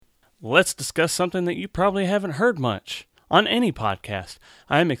let's discuss something that you probably haven't heard much on any podcast.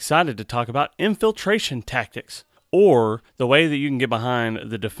 I am excited to talk about infiltration tactics, or the way that you can get behind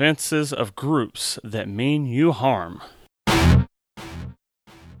the defenses of groups that mean you harm.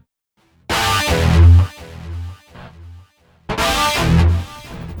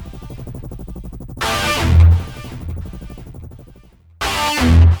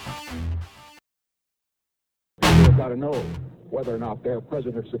 They've got to know whether or not they're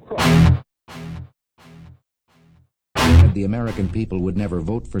prisoners of crime. The American people would never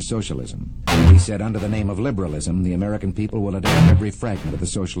vote for socialism. He said, under the name of liberalism, the American people will adopt every fragment of the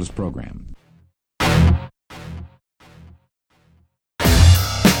socialist program.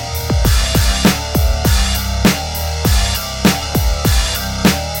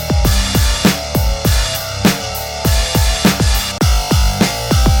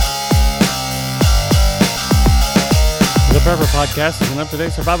 The Prepper Podcast is an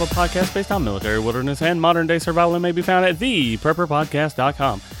up-to-date survival podcast based on military, wilderness, and modern-day survival and may be found at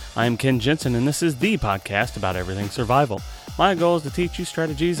theprepperpodcast.com. I am Ken Jensen, and this is the podcast about everything survival. My goal is to teach you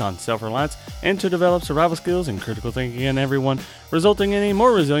strategies on self-reliance and to develop survival skills and critical thinking in everyone, resulting in a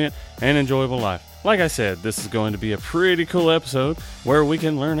more resilient and enjoyable life. Like I said, this is going to be a pretty cool episode where we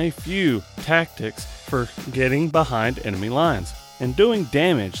can learn a few tactics for getting behind enemy lines and doing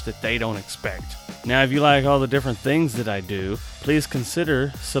damage that they don't expect. Now, if you like all the different things that I do, please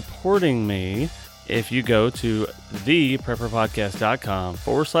consider supporting me if you go to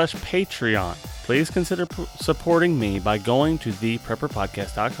theprepperpodcast.com/Patreon. Please consider supporting me by going to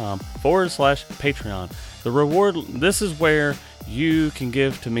theprepperpodcast.com/Patreon. The reward, this is where you can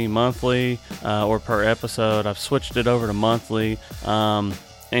give to me monthly or per episode. I've switched it over to monthly,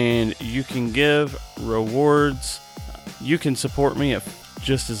 and you can give rewards. You can support me at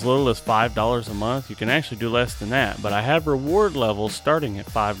just as little as $5 a month. You can actually do less than that, but I have reward levels starting at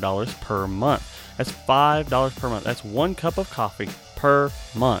 $5 per month. That's $5 per month. That's 1 cup of coffee per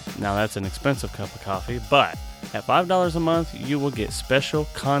month. Now, that's an expensive cup of coffee, but at $5 a month, you will get special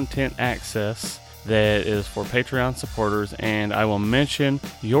content access that is for Patreon supporters, and I will mention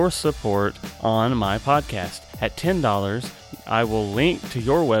your support on my podcast. At $10, I will link to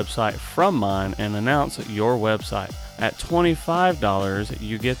your website from mine and announce your website. At $25,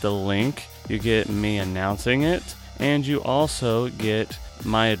 you get the link, you get me announcing it, and you also get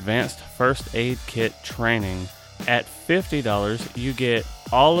my advanced first aid kit training. At $50, you get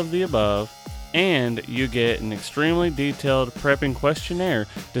all of the above, and you get an extremely detailed prepping questionnaire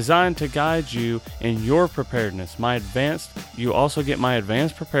designed to guide you in your preparedness. You also get my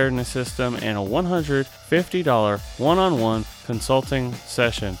advanced preparedness system and a $150 one-on-one consulting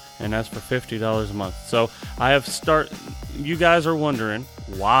session, and that's for $50 a month. So you guys are wondering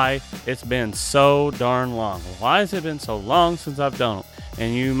why it's been so darn long. Why has it been so long since I've done it?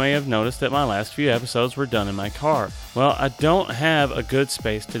 And you may have noticed that my last few episodes were done in my car. Well, I don't have a good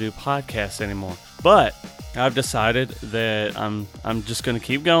space to do podcasts anymore, but I've decided that I'm just going to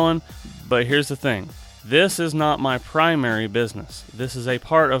keep going. But here's the thing. This is not my primary business. This is a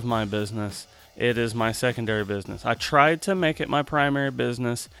part of my business. It is my secondary business. I tried to make it my primary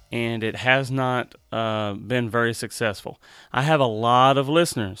business, and it has not been very successful. I have a lot of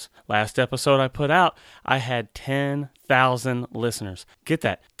listeners. Last episode I put out, I had 10,000 listeners. Get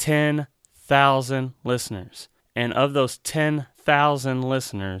that, 10,000 listeners. And of those 10,000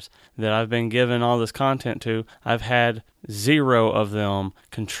 listeners that I've been giving all this content to, I've had 0 of them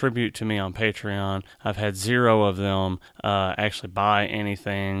contribute to me on Patreon. I've had 0 of them actually buy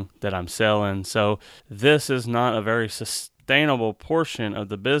anything that I'm selling. So this is not a very sustainable portion of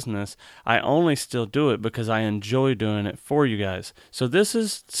the business. I only still do it because I enjoy doing it for you guys. So this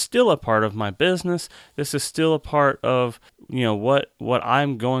is still a part of my business. This is still a part of what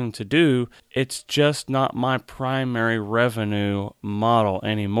I'm going to do. It's just not my primary revenue model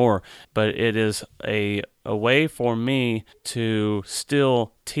anymore, but it is a way for me to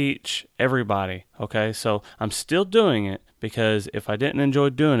still teach everybody. Okay, so I'm still doing it because if I didn't enjoy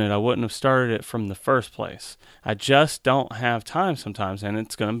doing it, I wouldn't have started it from the first place. I just don't have time sometimes, and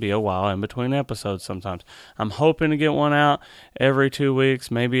it's going to be a while in between episodes sometimes. I'm hoping to get one out every 2 weeks,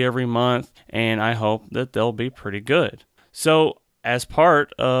 maybe every month, and I hope that they'll be pretty good. So as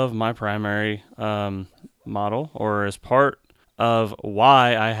part of my primary model, or as part of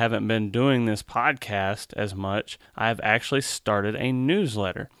why I haven't been doing this podcast as much, I've actually started a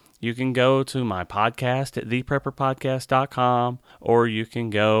newsletter. You can go to my podcast at theprepperpodcast.com, or you can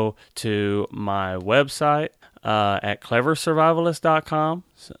go to my website at cleversurvivalist.com.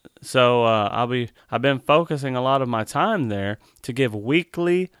 So I've been focusing a lot of my time there to give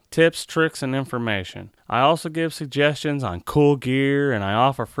weekly tips, tricks, and information. I also give suggestions on cool gear, and I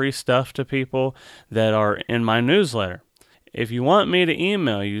offer free stuff to people that are in my newsletter. If you want me to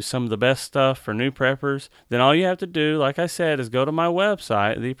email you some of the best stuff for new preppers, then all you have to do, like I said, is go to my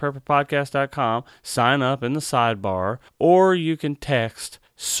website, theprepperpodcast.com, sign up in the sidebar, or you can text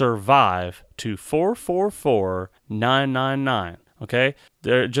SURVIVE to 444-999. Okay?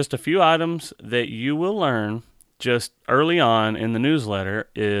 There are just a few items that you will learn just early on in the newsletter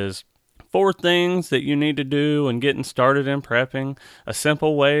is 4 things that you need to do when getting started in prepping, a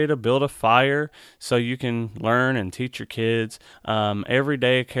simple way to build a fire so you can learn and teach your kids,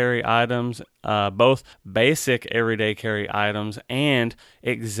 everyday carry items, both basic everyday carry items and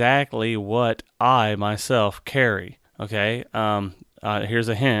exactly what I myself carry. Okay, here's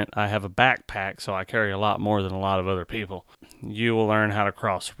a hint. I have a backpack, so I carry a lot more than a lot of other people. You will learn how to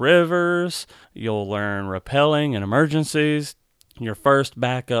cross rivers. You'll learn rappelling in emergencies, your first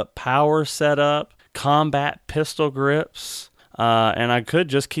backup power setup, combat pistol grips, and I could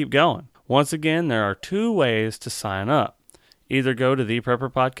just keep going. Once again, there are 2 ways to sign up. Either go to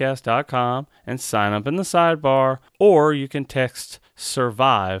theprepperpodcast.com and sign up in the sidebar, or you can text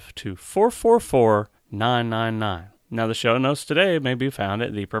SURVIVE to 444-999. Now, the show notes today may be found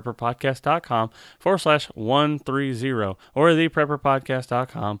at theprepperpodcast.com/130 or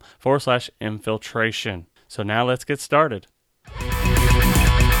theprepperpodcast.com/infiltration. So now let's get started.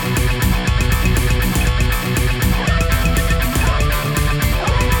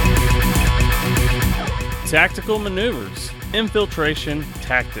 Tactical maneuvers, infiltration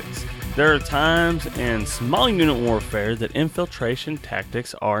tactics. There are times in small unit warfare that infiltration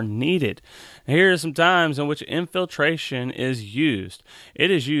tactics are needed. Here are some times in which infiltration is used.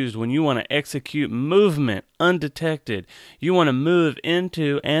 It is used when you want to execute movement undetected. You want to move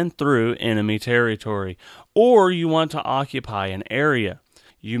into and through enemy territory, or you want to occupy an area.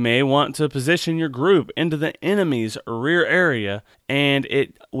 You may want to position your group into the enemy's rear area, and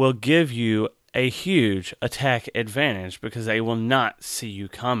it will give you a huge attack advantage because they will not see you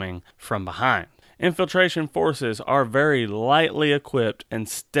coming from behind. Infiltration forces are very lightly equipped and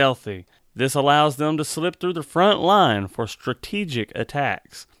stealthy. This allows them to slip through the front line for strategic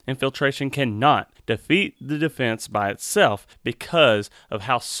attacks. Infiltration cannot defeat the defense by itself because of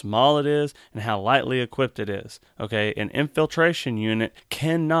how small it is and how lightly equipped it is. Okay, an infiltration unit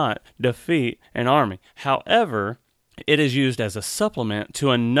cannot defeat an army. However, it is used as a supplement to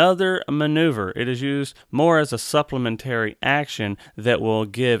another maneuver. It is used more as a supplementary action that will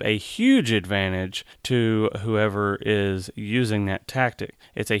give a huge advantage to whoever is using that tactic.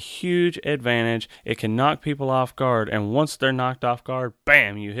 It's a huge advantage. It can knock people off guard, and once they're knocked off guard,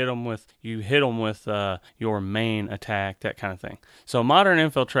 bam, you hit them with your main attack, that kind of thing. So modern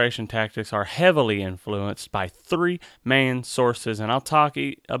infiltration tactics are heavily influenced by 3 main sources, and I'll talk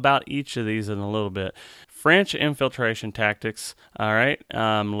about each of these in a little bit. French infiltration tactics, all right,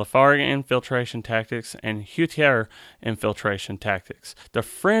 Lafargue infiltration tactics, and Hutier infiltration tactics. The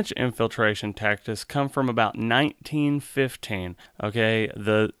French infiltration tactics come from about 1915, okay,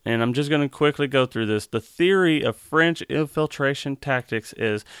 and I'm just going to quickly go through this. The theory of French infiltration tactics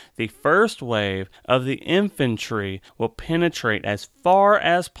is the first wave of the infantry will penetrate as far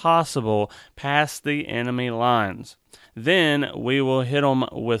as possible past the enemy lines. Then we will hit them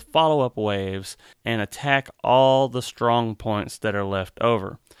with follow-up waves and attack all the strong points that are left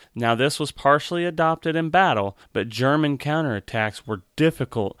over. Now, this was partially adopted in battle, but German counterattacks were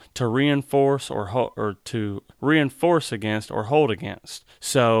difficult to reinforce against or hold against.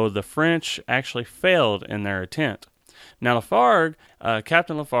 So the French actually failed in their attempt. Now, Lafargue,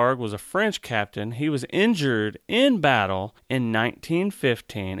 Captain Lafargue was a French captain. He was injured in battle in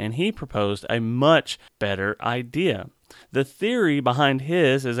 1915, and he proposed a much better idea. The theory behind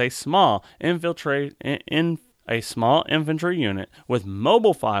his is a small infantry unit with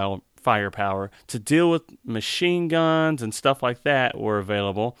mobile firepower to deal with machine guns and stuff like that were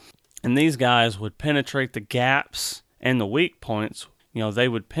available. And these guys would penetrate the gaps and the weak points. They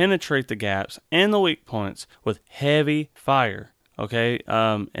would penetrate the gaps and the weak points with heavy fire. Okay,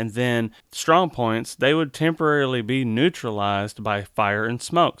 and then strong points, they would temporarily be neutralized by fire and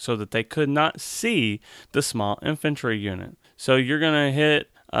smoke so that they could not see the small infantry unit. So you're going to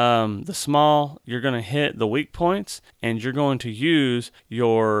hit you're going to hit the weak points, and you're going to use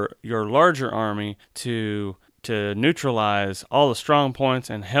your larger army to neutralize all the strong points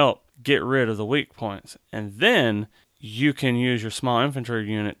and help get rid of the weak points. And then you can use your small infantry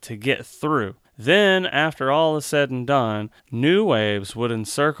unit to get through. Then, after all is said and done, new waves would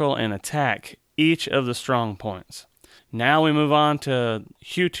encircle and attack each of the strong points. Now we move on to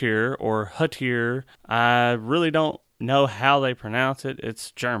Hutier or Hutier. I really don't know how they pronounce it.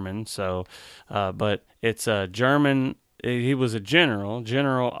 It's German, so, but it's a German. He was a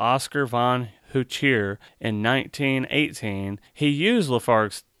General Oscar von Hutier in 1918. He used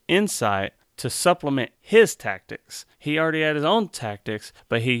Lafargue's insight to supplement his tactics. He already had his own tactics,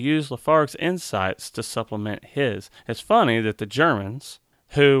 but he used Lafargue's insights to supplement his. It's funny that the Germans,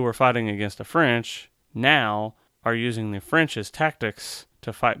 who were fighting against the French, now are using the French's tactics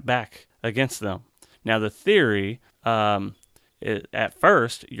to fight back against them. Now, the theory, at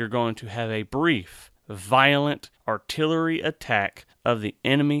first, you're going to have a brief, violent artillery attack of the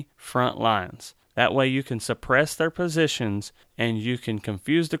enemy front lines. That way you can suppress their positions and you can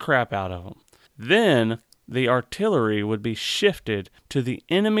confuse the crap out of them. Then the artillery would be shifted to the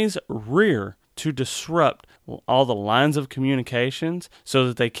enemy's rear to disrupt all the lines of communications so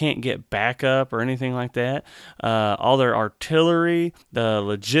that they can't get backup or anything like that. All their artillery, the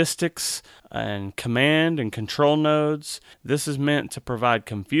logistics, and command and control nodes. This is meant to provide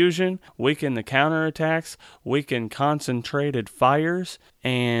confusion, weaken the counterattacks, weaken concentrated fires,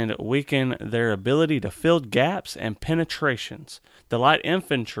 and weaken their ability to fill gaps and penetrations. The light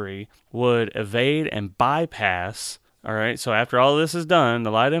infantry would evade and bypass. All right, so after all this is done, the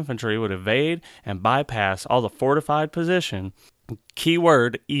light infantry would evade and bypass all the fortified position.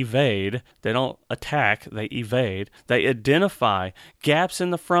 Keyword, evade. They don't attack, they evade. They identify gaps in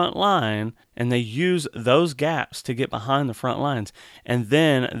the front line, and they use those gaps to get behind the front lines. And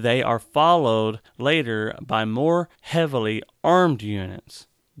then they are followed later by more heavily armed units.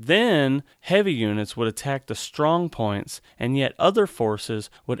 Then heavy units would attack the strong points, and yet other forces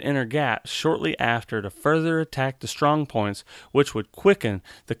would enter gaps shortly after to further attack the strong points, which would quicken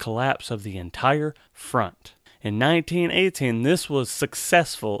the collapse of the entire front. In 1918, this was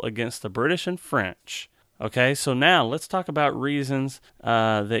successful against the British and French. Okay, so now let's talk about reasons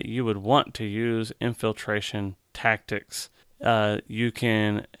that you would want to use infiltration tactics. You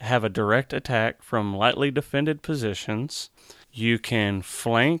can have a direct attack from lightly defended positions. You can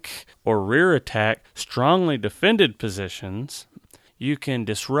flank or rear attack strongly defended positions. You can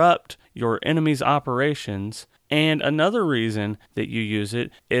disrupt your enemy's operations. And another reason that you use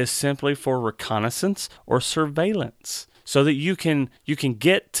it is simply for reconnaissance or surveillance, so that you can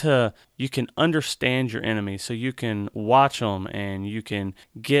understand your enemy, so you can watch them and you can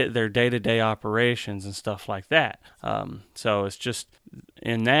get their day-to-day operations and stuff like that. So it's just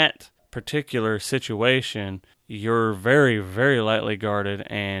in that particular situation, you're very, very lightly guarded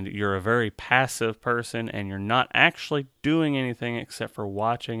and you're a very passive person and you're not actually doing anything except for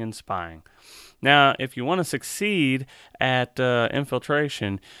watching and spying. Now, if you want to succeed at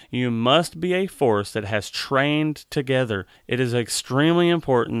infiltration, you must be a force that has trained together. It is extremely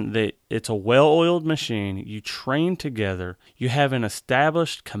important that it's a well-oiled machine. You train together. You have an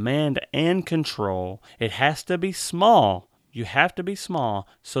established command and control. It has to be small. You have to be small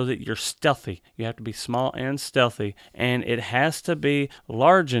so that you're stealthy. You have to be small and stealthy, and it has to be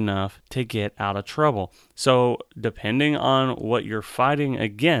large enough to get out of trouble. So depending on what you're fighting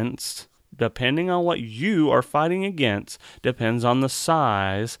against, depending on what you are fighting against, depends on the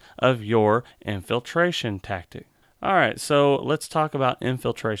size of your infiltration tactic. All right, so let's talk about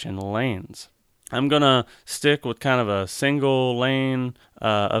infiltration lanes. I'm going to stick with kind of a single lane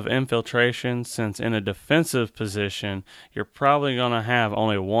of infiltration, since in a defensive position, you're probably going to have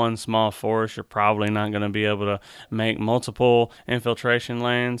only one small force. You're probably not going to be able to make multiple infiltration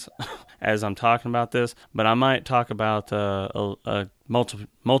lanes as I'm talking about this, but I might talk about a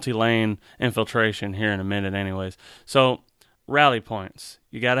multi-lane infiltration here in a minute anyways. So rally points.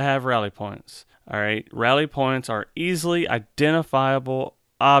 You got to have rally points. All right, rally points are easily identifiable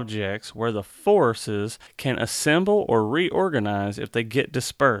objects where the forces can assemble or reorganize if they get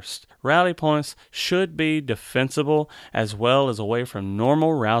dispersed. Rally points should be defensible as well as away from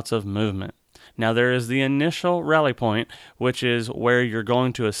normal routes of movement. Now, there is the initial rally point, which is where you're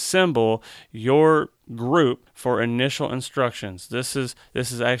going to assemble your group for initial instructions. This is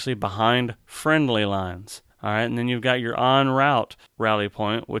actually behind friendly lines. All right, and then you've got your en route rally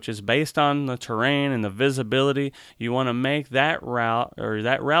point, which is based on the terrain and the visibility. You want to make that route or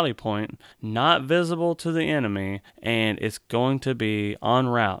that rally point not visible to the enemy, and it's going to be en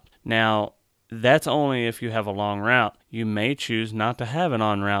route. Now, that's only if you have a long route. You may choose not to have an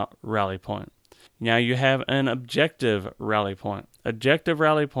en route rally point. Now you have an objective rally point. Objective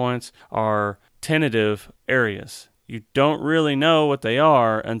rally points are tentative areas. You don't really know what they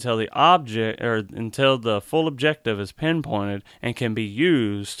are until until the full objective is pinpointed and can be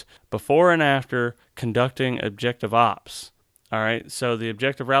used before and after conducting objective ops. All right, so the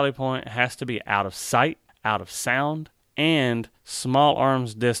objective rally point has to be out of sight, out of sound, and small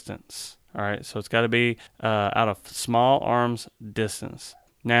arms distance. All right, so it's got to be out of small arms distance.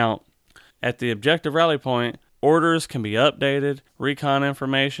 Now, at the objective rally point, orders can be updated. Recon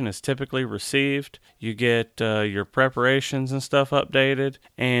information is typically received. You get your preparations and stuff updated,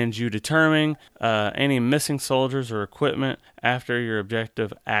 and you determine any missing soldiers or equipment after your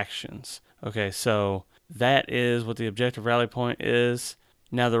objective actions. Okay, so that is what the objective rally point is.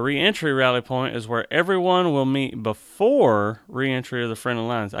 Now, the re-entry rally point is where everyone will meet before re-entry of the friendly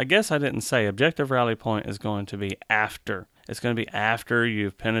lines. I guess I didn't say objective rally point is going to be after. It's going to be after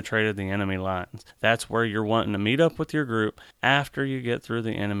you've penetrated the enemy lines. That's where you're wanting to meet up with your group after you get through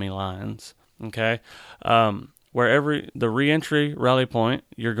the enemy lines. Okay? The re-entry rally point,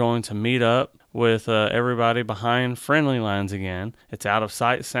 you're going to meet up with everybody behind friendly lines again. It's out of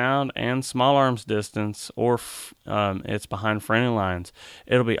sight, sound, and small arms distance, or it's behind friendly lines.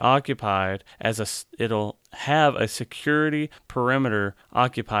 It'll be occupied it'll have a security perimeter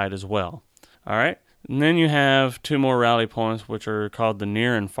occupied as well. All right. And then you have two more rally points, which are called the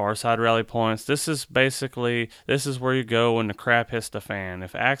near and far side rally points. This is where you go when the crap hits the fan.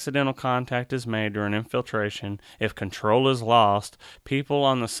 If accidental contact is made during infiltration, if control is lost, people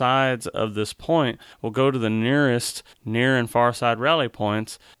on the sides of this point will go to the nearest near and far side rally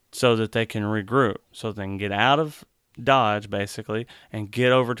points so that they can regroup, so they can get out of dodge, basically, and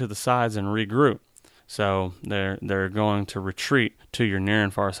get over to the sides and regroup. So they're going to retreat to your near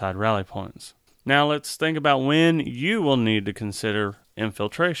and far side rally points. Now let's think about when you will need to consider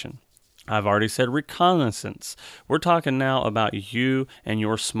infiltration. I've already said reconnaissance. We're talking now about you and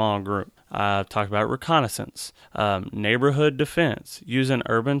your small group. I've talked about reconnaissance, neighborhood defense, using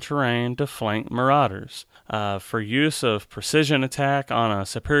urban terrain to flank marauders, for use of precision attack on a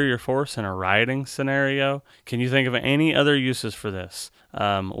superior force in a rioting scenario. Can you think of any other uses for this?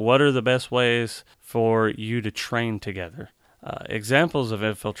 What are the best ways for you to train together? Examples of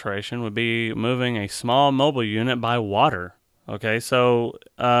infiltration would be moving a small mobile unit by water. Okay, so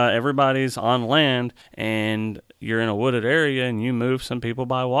everybody's on land and you're in a wooded area and you move some people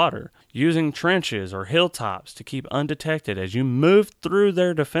by water. Using trenches or hilltops to keep undetected as you move through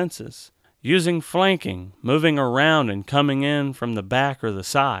their defenses. Using flanking, moving around and coming in from the back or the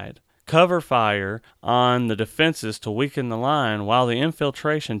side. Cover fire on the defenses to weaken the line while the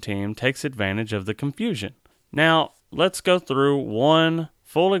infiltration team takes advantage of the confusion. Now, let's go through one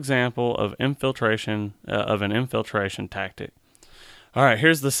full example of infiltration, of an infiltration tactic. All right,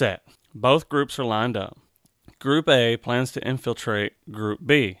 here's the set. Both groups are lined up. Group A plans to infiltrate Group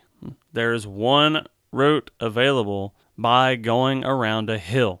B. There is one route available by going around a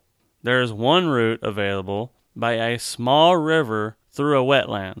hill. There is one route available by a small river through a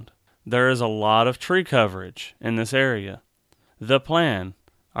wetland. There is a lot of tree coverage in this area. The plan,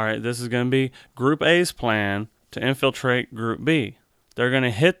 all right, this is going to be Group A's plan to infiltrate Group B. They're going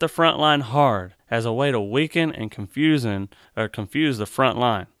to hit the front line hard as a way to weaken and confuse the front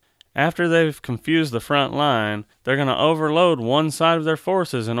line. After they've confused the front line, they're going to overload one side of their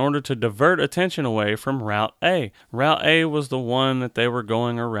forces in order to divert attention away from Route A. Route A was the one that they were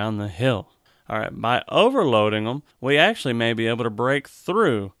going around the hill. All right, by overloading them, we actually may be able to break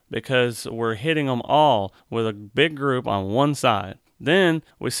through because we're hitting them all with a big group on one side. Then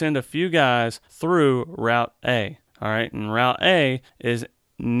we send a few guys through Route A. All right, and Route A is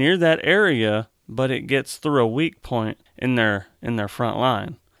near that area, but it gets through a weak point in their front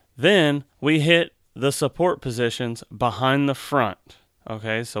line. Then we hit the support positions behind the front.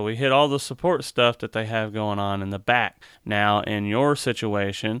 Okay, so we hit all the support stuff that they have going on in the back. Now, in your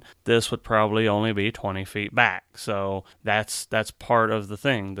situation, this would probably only be 20 feet back. So that's part of the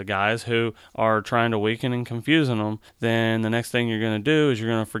thing. The guys who are trying to weaken and confusing them, then the next thing you're going to do is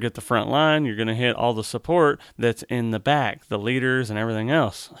you're going to forget the front line. You're going to hit all the support that's in the back, the leaders and everything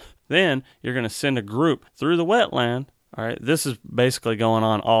else. Then you're going to send a group through the wetland. All right, this is basically going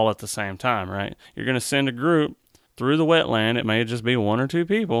on all at the same time, right? You're going to send a group through the wetland. It may just be one or two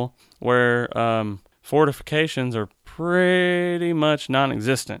people where fortifications are pretty much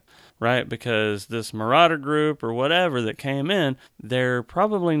non-existent, right? Because this marauder group or whatever that came in, they're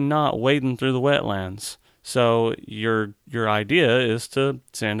probably not wading through the wetlands. So your idea is to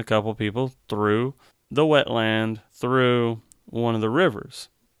send a couple people through the wetland, through one of the rivers.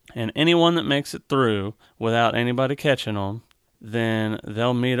 And anyone that makes it through without anybody catching them, then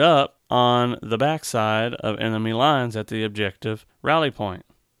they'll meet up on the backside of enemy lines at the objective rally point.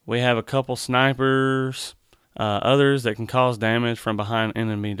 We have a couple snipers, others that can cause damage from behind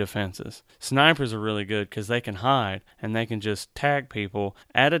enemy defenses. Snipers are really good because they can hide and they can just tag people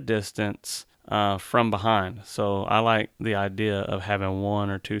at a distance from behind. So I like the idea of having one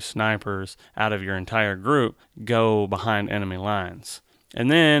or two snipers out of your entire group go behind enemy lines. And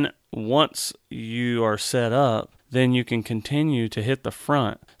then once you are set up, then you can continue to hit the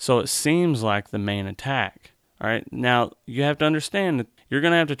front. So it seems like the main attack. All right. Now, you have to understand that you're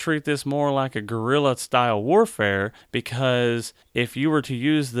going to have to treat this more like a guerrilla-style warfare, because if you were to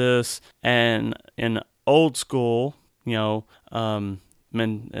use this in old school, the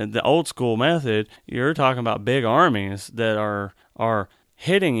old school method, you're talking about big armies that are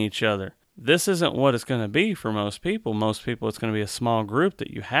hitting each other. This isn't what it's going to be for most people. Most people, it's going to be a small group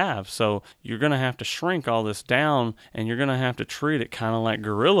that you have. So you're going to have to shrink all this down, and you're going to have to treat it kind of like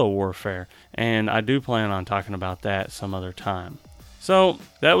guerrilla warfare. And I do plan on talking about that some other time. So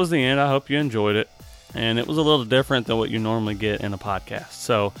that was the end. I hope you enjoyed it. And it was a little different than what you normally get in a podcast.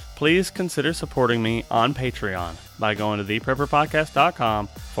 So please consider supporting me on Patreon by going to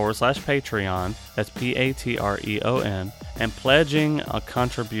theprepperpodcast.com/Patreon. That's Patreon, and pledging a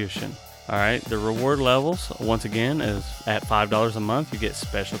contribution. All right, the reward levels, once again, is at $5 a month, you get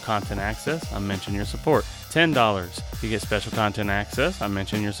special content access. I mention your support. $10, you get special content access. I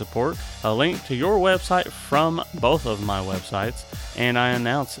mention your support. A link to your website from both of my websites, and I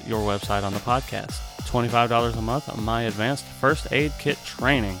announce your website on the podcast. $25 a month, my advanced first aid kit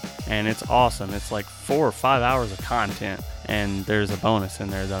training, and it's awesome. It's like 4 or 5 hours of content, and there's a bonus in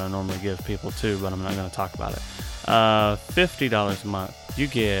there that I normally give people too, but I'm not going to talk about it. $50 a month, you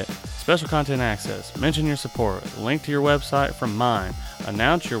get special content access, mention your support, link to your website from mine,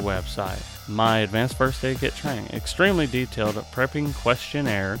 announce your website, my advanced first aid kit training, extremely detailed prepping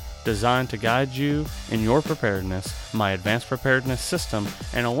questionnaire designed to guide you in your preparedness, my advanced preparedness system,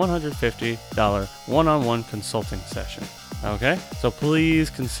 and a $150 one-on-one consulting session. Okay? So please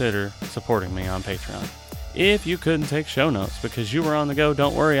consider supporting me on Patreon. If you couldn't take show notes because you were on the go,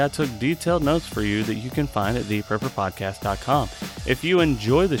 don't worry, I took detailed notes for you that you can find at theprepperpodcast.com. If you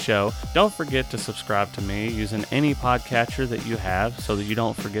enjoy the show, don't forget to subscribe to me using any podcatcher that you have so that you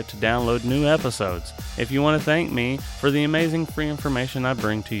don't forget to download new episodes. If you want to thank me for the amazing free information I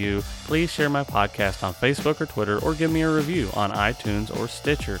bring to you, please share my podcast on Facebook or Twitter, or give me a review on iTunes or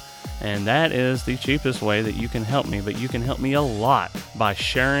Stitcher. And that is the cheapest way that you can help me, but you can help me a lot by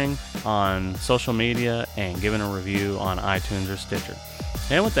sharing on social media and giving a review on iTunes or Stitcher.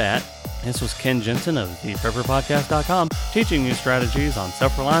 And with that, this was Ken Jensen of theprepperpodcast.com, teaching you strategies on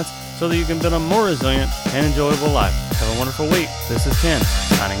self-reliance so that you can build a more resilient and enjoyable life. Have a wonderful week. This is Ken,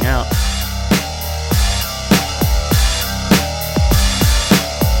 signing out.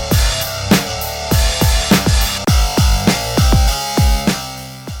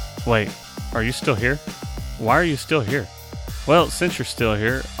 Wait, are you still here? Why are you still here? Well, since you're still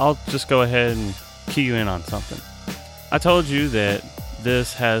here, I'll just go ahead and key you in on something. I told you that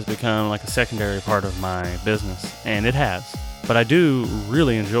this has become like a secondary part of my business, and it has. But I do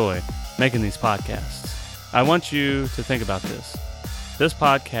really enjoy making these podcasts. I want you to think about this. This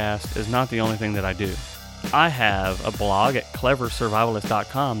podcast is not the only thing that I do. I have a blog at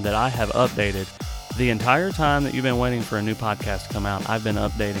cleversurvivalist.com that I have updated. The entire time that you've been waiting for a new podcast to come out, I've been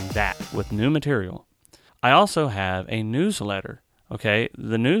updating that with new material. I also have a newsletter, okay?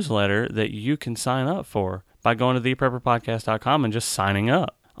 The newsletter that you can sign up for by going to theprepperpodcast.com and just signing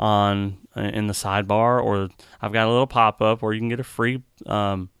up in the sidebar, or I've got a little pop-up where you can get a free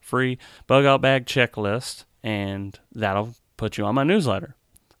bug-out bag checklist, and that'll put you on my newsletter.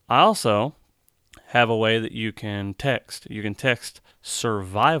 I also have a way that you can text. You can text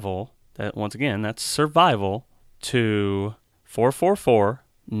survival. Once again, that's survival to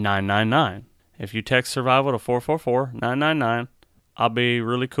 444-999. If you text survival to 444-999, I'll be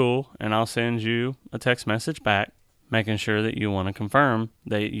really cool, and I'll send you a text message back making sure that you want to confirm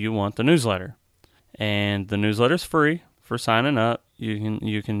that you want the newsletter. And the newsletter's free for signing up.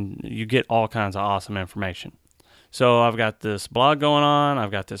 You get all kinds of awesome information. So I've got this blog going on. I've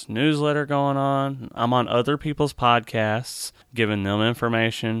got this newsletter going on. I'm on other people's podcasts, giving them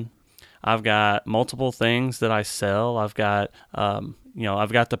information. I've got multiple things that I sell. I've got,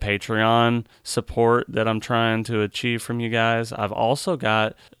 I've got the Patreon support that I'm trying to achieve from you guys. I've also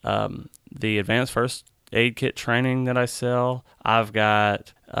got the advanced first aid kit training that I sell. I've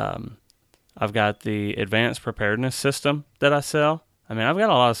got the advanced preparedness system that I sell. I mean, I've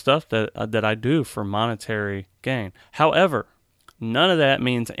got a lot of stuff that I do for monetary gain. However, none of that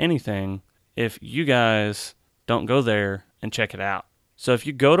means anything if you guys don't go there and check it out. So if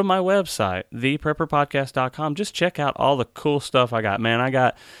you go to my website, theprepperpodcast.com, just check out all the cool stuff I got. Man, I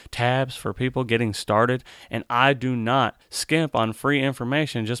got tabs for people getting started, and I do not skimp on free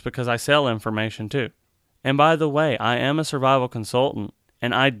information just because I sell information too. And by the way, I am a survival consultant,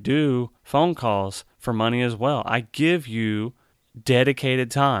 and I do phone calls for money as well. I give you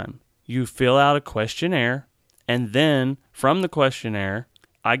dedicated time. You fill out a questionnaire, and then from the questionnaire,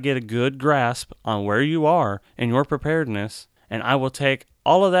 I get a good grasp on where you are in your preparedness, and I will take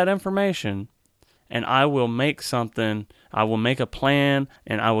all of that information and I will make something, I will make a plan,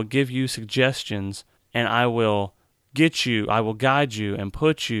 and I will give you suggestions, and I will guide you and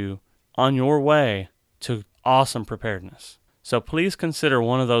put you on your way to awesome preparedness. So please consider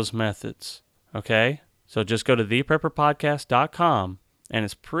one of those methods, okay? So just go to theprepperpodcast.com, and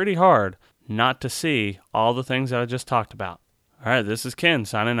it's pretty hard not to see all the things that I just talked about. All right, this is Ken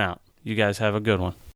signing out. You guys have a good one.